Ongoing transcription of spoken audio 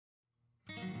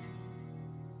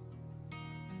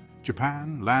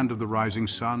Japan, land of the rising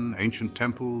sun, ancient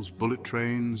temples, bullet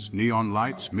trains, neon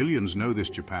lights, millions know this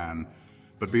Japan.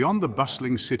 But beyond the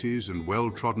bustling cities and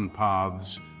well-trodden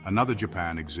paths, another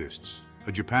Japan exists.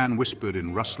 A Japan whispered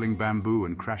in rustling bamboo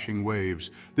and crashing waves.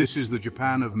 This is the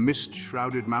Japan of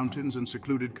mist-shrouded mountains and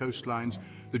secluded coastlines,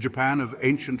 the Japan of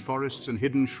ancient forests and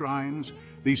hidden shrines.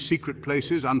 These secret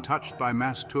places, untouched by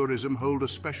mass tourism, hold a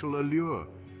special allure.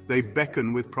 They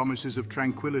beckon with promises of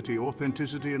tranquility,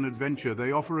 authenticity, and adventure.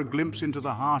 They offer a glimpse into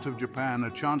the heart of Japan,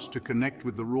 a chance to connect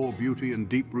with the raw beauty and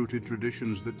deep-rooted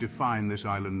traditions that define this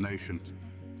island nation.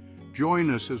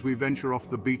 Join us as we venture off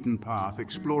the beaten path,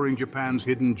 exploring Japan's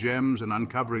hidden gems and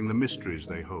uncovering the mysteries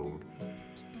they hold.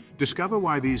 Discover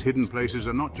why these hidden places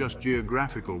are not just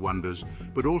geographical wonders,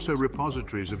 but also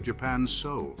repositories of Japan's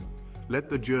soul. Let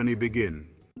the journey begin.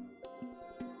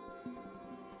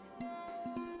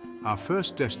 Our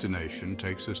first destination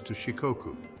takes us to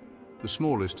Shikoku, the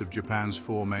smallest of Japan's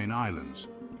 4 main islands.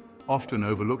 Often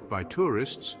overlooked by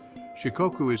tourists,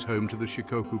 Shikoku is home to the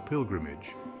Shikoku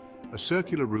Pilgrimage, a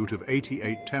circular route of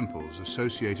 88 temples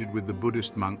associated with the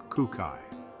Buddhist monk Kukai,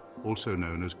 also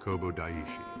known as Kobo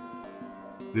Daishi.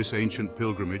 This ancient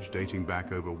pilgrimage, dating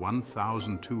back over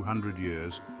 1,200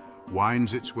 years,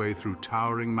 winds its way through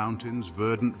towering mountains,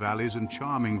 verdant valleys, and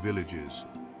charming villages.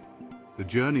 The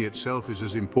journey itself is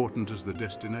as important as the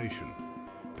destination.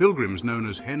 Pilgrims known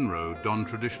as Henro don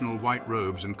traditional white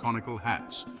robes and conical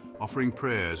hats, offering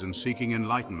prayers and seeking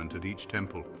enlightenment at each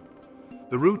temple.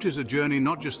 The route is a journey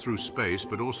not just through space,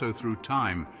 but also through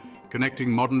time,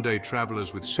 connecting modern-day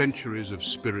travelers with centuries of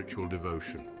spiritual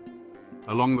devotion.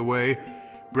 Along the way,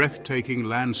 breathtaking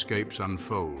landscapes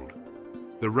unfold.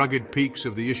 The rugged peaks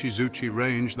of the Ishizuchi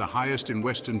Range, the highest in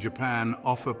western Japan,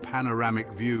 offer panoramic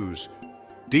views.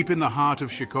 Deep in the heart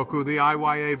of Shikoku, the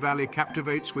Iya Valley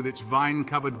captivates with its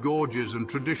vine-covered gorges and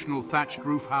traditional thatched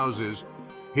roof houses.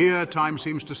 Here, time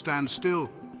seems to stand still.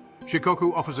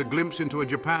 Shikoku offers a glimpse into a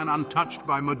Japan untouched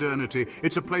by modernity.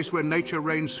 It's a place where nature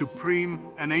reigns supreme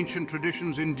and ancient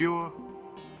traditions endure.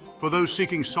 For those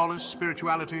seeking solace,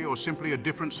 spirituality, or simply a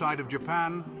different side of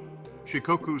Japan,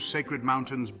 Shikoku's sacred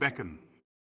mountains beckon.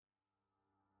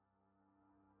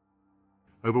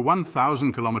 Over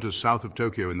 1,000 kilometers south of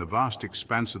Tokyo, in the vast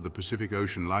expanse of the Pacific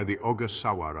Ocean, lie the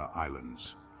Ogasawara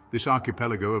Islands. This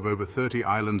archipelago of over 30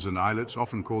 islands and islets,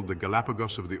 often called the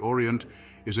Galapagos of the Orient,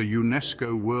 is a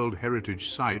UNESCO World Heritage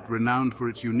Site renowned for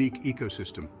its unique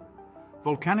ecosystem.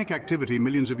 Volcanic activity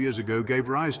millions of years ago gave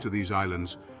rise to these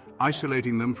islands,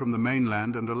 isolating them from the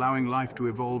mainland and allowing life to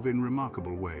evolve in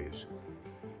remarkable ways.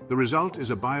 The result is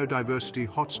a biodiversity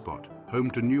hotspot, home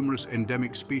to numerous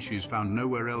endemic species found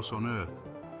nowhere else on Earth.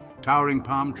 Towering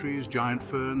palm trees, giant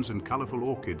ferns, and colorful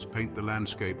orchids paint the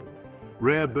landscape.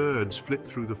 Rare birds flit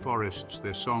through the forests,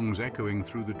 their songs echoing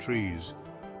through the trees.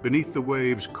 Beneath the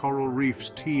waves, coral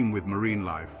reefs teem with marine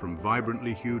life, from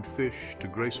vibrantly hued fish to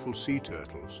graceful sea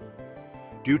turtles.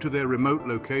 Due to their remote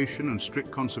location and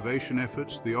strict conservation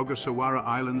efforts, the Ogasawara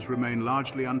Islands remain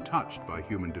largely untouched by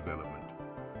human development.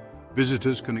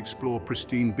 Visitors can explore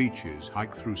pristine beaches,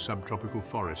 hike through subtropical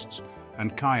forests,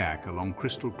 and kayak along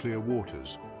crystal-clear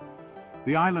waters.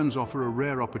 The islands offer a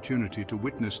rare opportunity to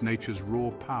witness nature's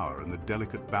raw power and the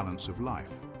delicate balance of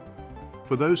life.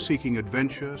 For those seeking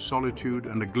adventure, solitude,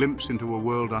 and a glimpse into a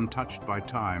world untouched by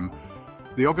time,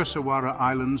 the Ogasawara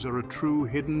Islands are a true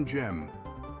hidden gem.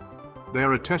 They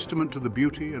are a testament to the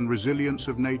beauty and resilience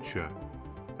of nature,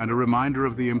 and a reminder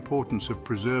of the importance of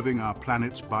preserving our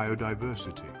planet's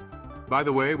biodiversity. By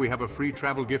the way, we have a free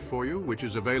travel gift for you, which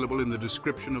is available in the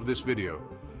description of this video.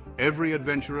 Every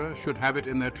adventurer should have it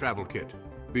in their travel kit.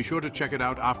 Be sure to check it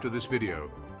out after this video.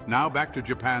 Now back to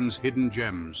Japan's hidden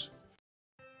gems.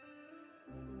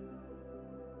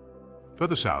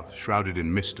 Further south, shrouded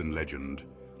in mist and legend,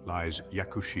 lies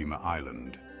Yakushima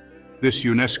Island. This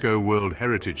UNESCO World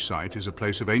Heritage Site is a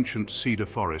place of ancient cedar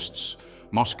forests,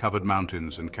 moss-covered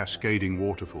mountains, and cascading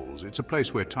waterfalls. It's a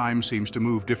place where time seems to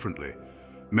move differently,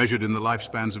 measured in the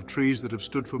lifespans of trees that have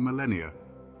stood for millennia.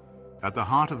 At the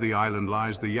heart of the island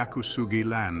lies the Yakusugi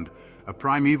land, a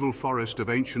primeval forest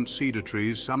of ancient cedar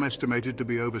trees, some estimated to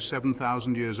be over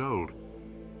 7,000 years old.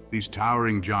 These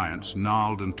towering giants,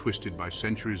 gnarled and twisted by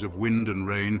centuries of wind and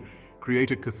rain, create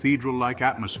a cathedral-like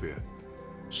atmosphere.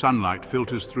 Sunlight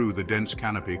filters through the dense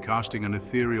canopy, casting an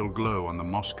ethereal glow on the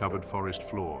moss-covered forest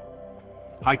floor.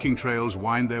 Hiking trails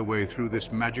wind their way through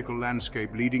this magical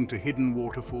landscape, leading to hidden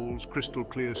waterfalls,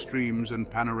 crystal-clear streams, and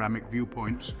panoramic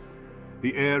viewpoints.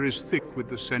 The air is thick with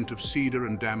the scent of cedar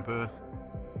and damp earth.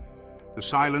 The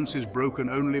silence is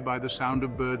broken only by the sound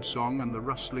of birdsong and the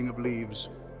rustling of leaves.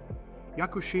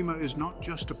 Yakushima is not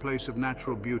just a place of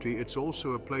natural beauty, it's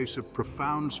also a place of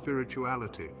profound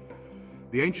spirituality.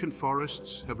 The ancient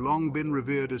forests have long been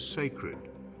revered as sacred,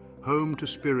 home to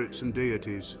spirits and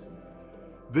deities.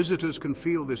 Visitors can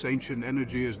feel this ancient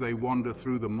energy as they wander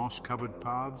through the moss-covered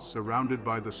paths, surrounded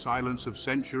by the silence of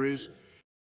centuries.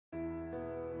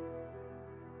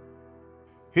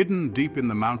 Hidden deep in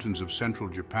the mountains of central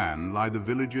Japan lie the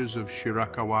villages of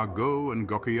Shirakawa-go and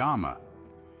Gokuyama.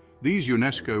 These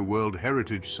UNESCO World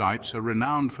Heritage Sites are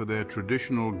renowned for their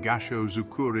traditional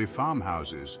gassho-zukuri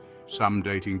farmhouses, some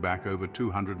dating back over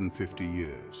 250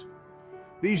 years.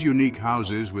 These unique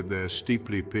houses, with their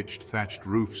steeply pitched thatched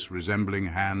roofs resembling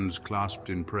hands clasped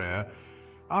in prayer,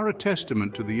 are a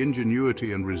testament to the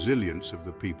ingenuity and resilience of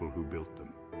the people who built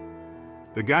them.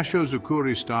 The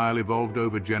gassho-zukuri style evolved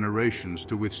over generations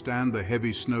to withstand the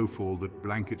heavy snowfall that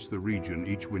blankets the region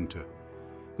each winter.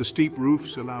 The steep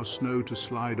roofs allow snow to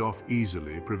slide off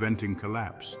easily, preventing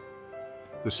collapse.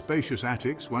 The spacious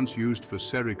attics, once used for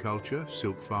sericulture,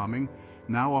 silk farming,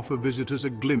 now offer visitors a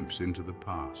glimpse into the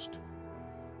past.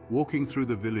 Walking through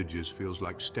the villages feels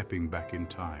like stepping back in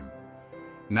time.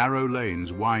 Narrow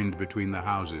lanes wind between the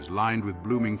houses, lined with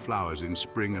blooming flowers in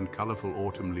spring and colorful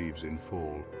autumn leaves in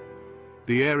fall.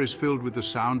 The air is filled with the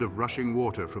sound of rushing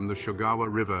water from the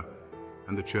Shogawa River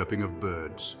and the chirping of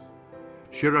birds.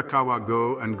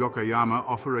 Shirakawa-go and Gokuyama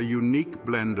offer a unique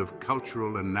blend of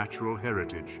cultural and natural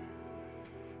heritage.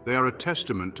 They are a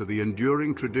testament to the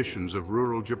enduring traditions of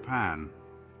rural Japan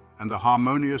and the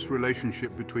harmonious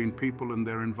relationship between people and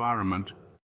their environment.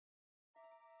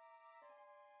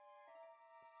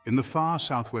 In the far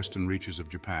southwestern reaches of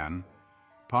Japan,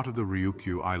 part of the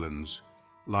Ryukyu Islands,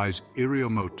 lies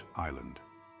Iriomote Island.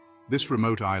 This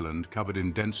remote island, covered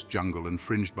in dense jungle and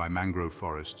fringed by mangrove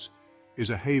forests, is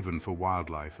a haven for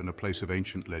wildlife and a place of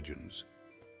ancient legends.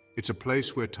 It's a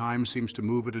place where time seems to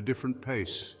move at a different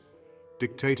pace,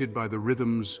 dictated by the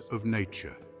rhythms of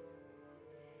nature.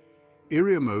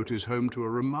 Iriomote is home to a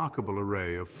remarkable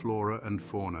array of flora and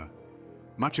fauna,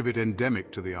 much of it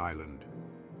endemic to the island.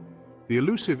 The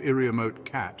elusive Iriomote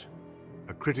cat,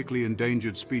 a critically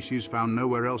endangered species found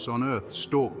nowhere else on Earth,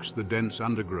 stalks the dense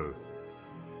undergrowth.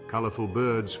 Colorful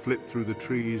birds flit through the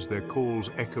trees, their calls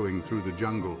echoing through the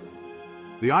jungle.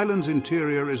 The island's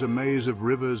interior is a maze of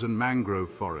rivers and mangrove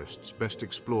forests, best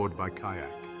explored by kayak.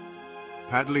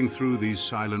 Paddling through these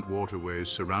silent waterways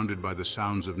surrounded by the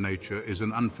sounds of nature is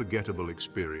an unforgettable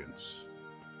experience.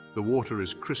 The water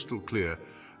is crystal clear,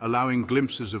 allowing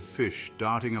glimpses of fish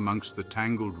darting amongst the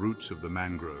tangled roots of the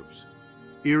mangroves.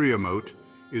 Iriomote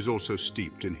is also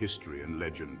steeped in history and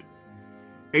legend.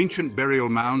 Ancient burial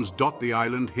mounds dot the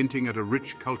island, hinting at a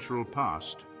rich cultural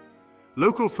past.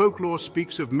 Local folklore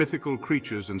speaks of mythical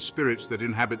creatures and spirits that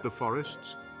inhabit the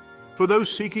forests. For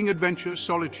those seeking adventure,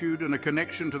 solitude, and a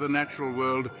connection to the natural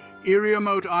world,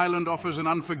 Iriomote Island offers an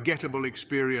unforgettable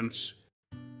experience.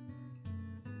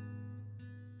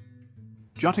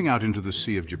 Jutting out into the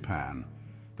Sea of Japan,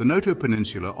 the Noto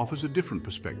Peninsula offers a different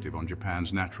perspective on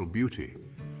Japan's natural beauty.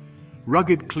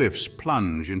 Rugged cliffs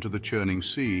plunge into the churning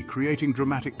sea, creating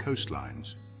dramatic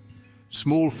coastlines.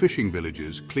 Small fishing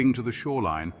villages cling to the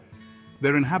shoreline,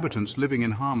 their inhabitants living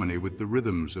in harmony with the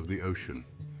rhythms of the ocean.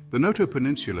 The Noto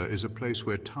Peninsula is a place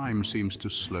where time seems to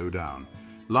slow down.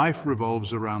 Life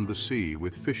revolves around the sea,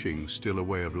 with fishing still a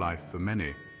way of life for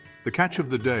many. The catch of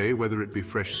the day, whether it be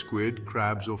fresh squid,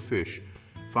 crabs, or fish,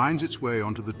 finds its way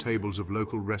onto the tables of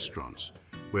local restaurants,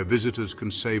 where visitors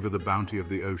can savor the bounty of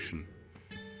the ocean.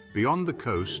 Beyond the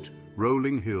coast,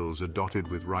 rolling hills are dotted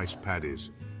with rice paddies,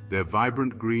 their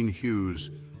vibrant green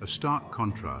hues a stark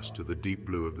contrast to the deep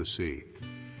blue of the sea.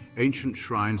 Ancient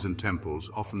shrines and temples,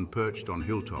 often perched on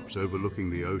hilltops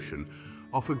overlooking the ocean,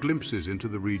 offer glimpses into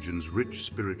the region's rich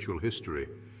spiritual history.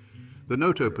 The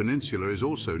Noto Peninsula is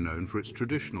also known for its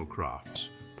traditional crafts,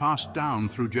 passed down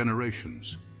through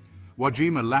generations.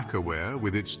 Wajima lacquerware,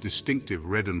 with its distinctive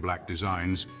red and black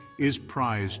designs, is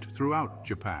prized throughout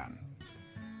Japan.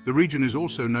 The region is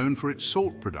also known for its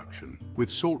salt production,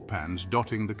 with salt pans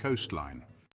dotting the coastline.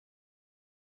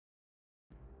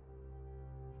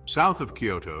 South of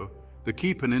Kyoto, the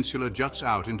Kii Peninsula juts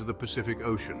out into the Pacific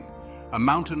Ocean, a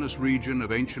mountainous region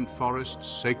of ancient forests,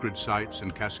 sacred sites,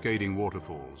 and cascading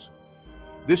waterfalls.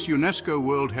 This UNESCO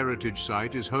World Heritage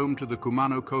Site is home to the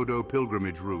Kumano Kodo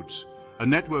pilgrimage routes, a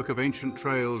network of ancient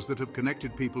trails that have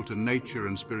connected people to nature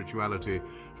and spirituality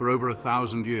for over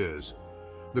 1,000 years.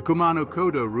 The Kumano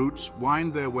Kodo routes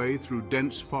wind their way through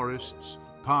dense forests,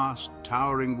 past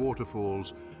towering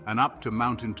waterfalls, and up to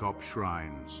mountaintop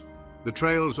shrines. The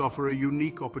trails offer a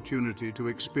unique opportunity to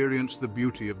experience the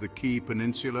beauty of the Kii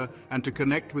Peninsula and to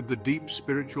connect with the deep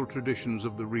spiritual traditions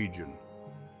of the region.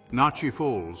 Nachi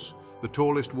Falls, the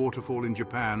tallest waterfall in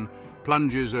Japan,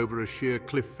 plunges over a sheer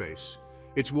cliff face,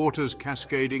 its waters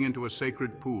cascading into a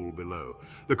sacred pool below.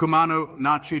 The Kumano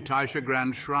Nachi Taisha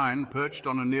Grand Shrine, perched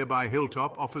on a nearby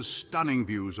hilltop, offers stunning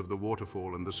views of the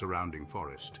waterfall and the surrounding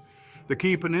forest. The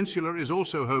Key Peninsula is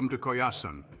also home to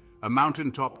Koyasan, a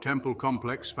mountaintop temple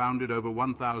complex founded over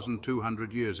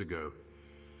 1,200 years ago.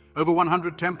 Over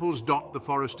 100 temples dot the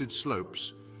forested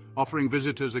slopes, offering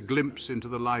visitors a glimpse into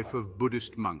the life of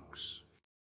Buddhist monks.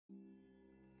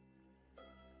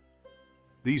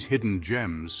 These hidden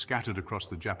gems, scattered across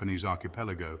the Japanese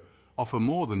archipelago, offer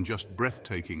more than just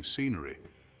breathtaking scenery.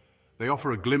 They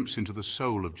offer a glimpse into the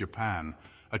soul of Japan,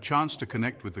 a chance to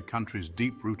connect with the country's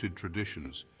deep-rooted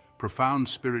traditions, profound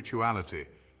spirituality,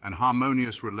 and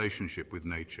harmonious relationship with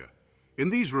nature. In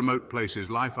these remote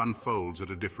places, life unfolds at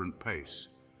a different pace.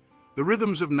 The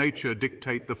rhythms of nature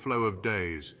dictate the flow of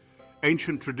days.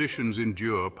 Ancient traditions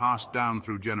endure, passed down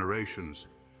through generations.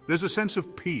 There's a sense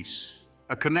of peace,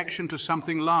 a connection to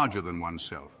something larger than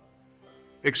oneself.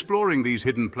 Exploring these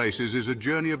hidden places is a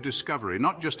journey of discovery,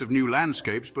 not just of new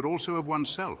landscapes, but also of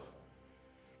oneself.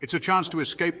 It's a chance to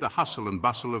escape the hustle and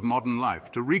bustle of modern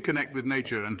life, to reconnect with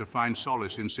nature and to find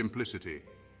solace in simplicity.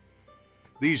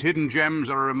 These hidden gems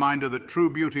are a reminder that true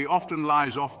beauty often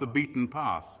lies off the beaten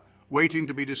path, waiting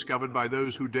to be discovered by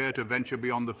those who dare to venture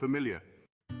beyond the familiar.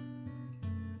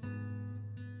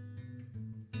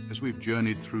 As we've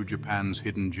journeyed through Japan's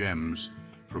hidden gems,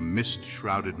 from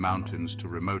mist-shrouded mountains to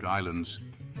remote islands,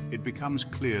 it becomes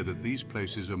clear that these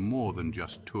places are more than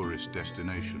just tourist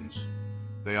destinations.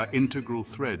 They are integral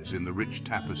threads in the rich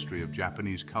tapestry of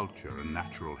Japanese culture and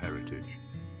natural heritage.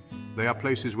 They are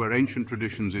places where ancient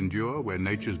traditions endure, where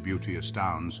nature's beauty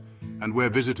astounds, and where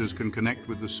visitors can connect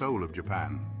with the soul of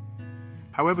Japan.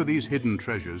 However, these hidden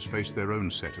treasures face their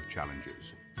own set of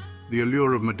challenges. The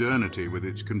allure of modernity with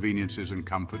its conveniences and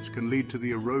comforts can lead to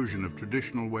the erosion of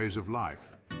traditional ways of life.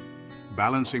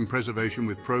 Balancing preservation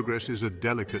with progress is a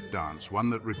delicate dance, one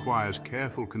that requires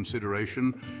careful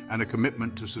consideration and a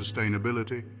commitment to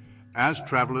sustainability. As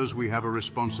travelers, we have a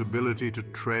responsibility to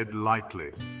tread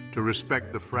lightly, to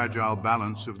respect the fragile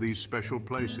balance of these special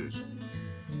places.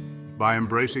 By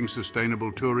embracing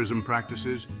sustainable tourism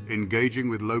practices, engaging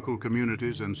with local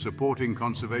communities, and supporting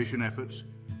conservation efforts,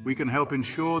 we can help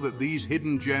ensure that these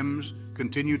hidden gems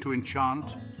continue to enchant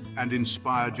and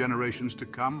inspire generations to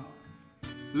come.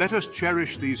 Let us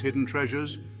cherish these hidden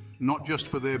treasures, not just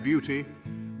for their beauty,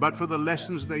 but for the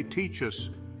lessons they teach us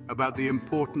about the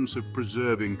importance of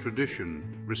preserving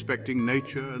tradition, respecting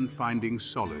nature, and finding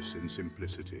solace in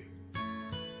simplicity.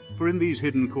 For in these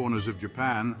hidden corners of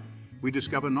Japan, we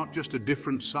discover not just a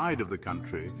different side of the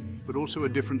country, but also a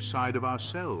different side of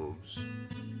ourselves.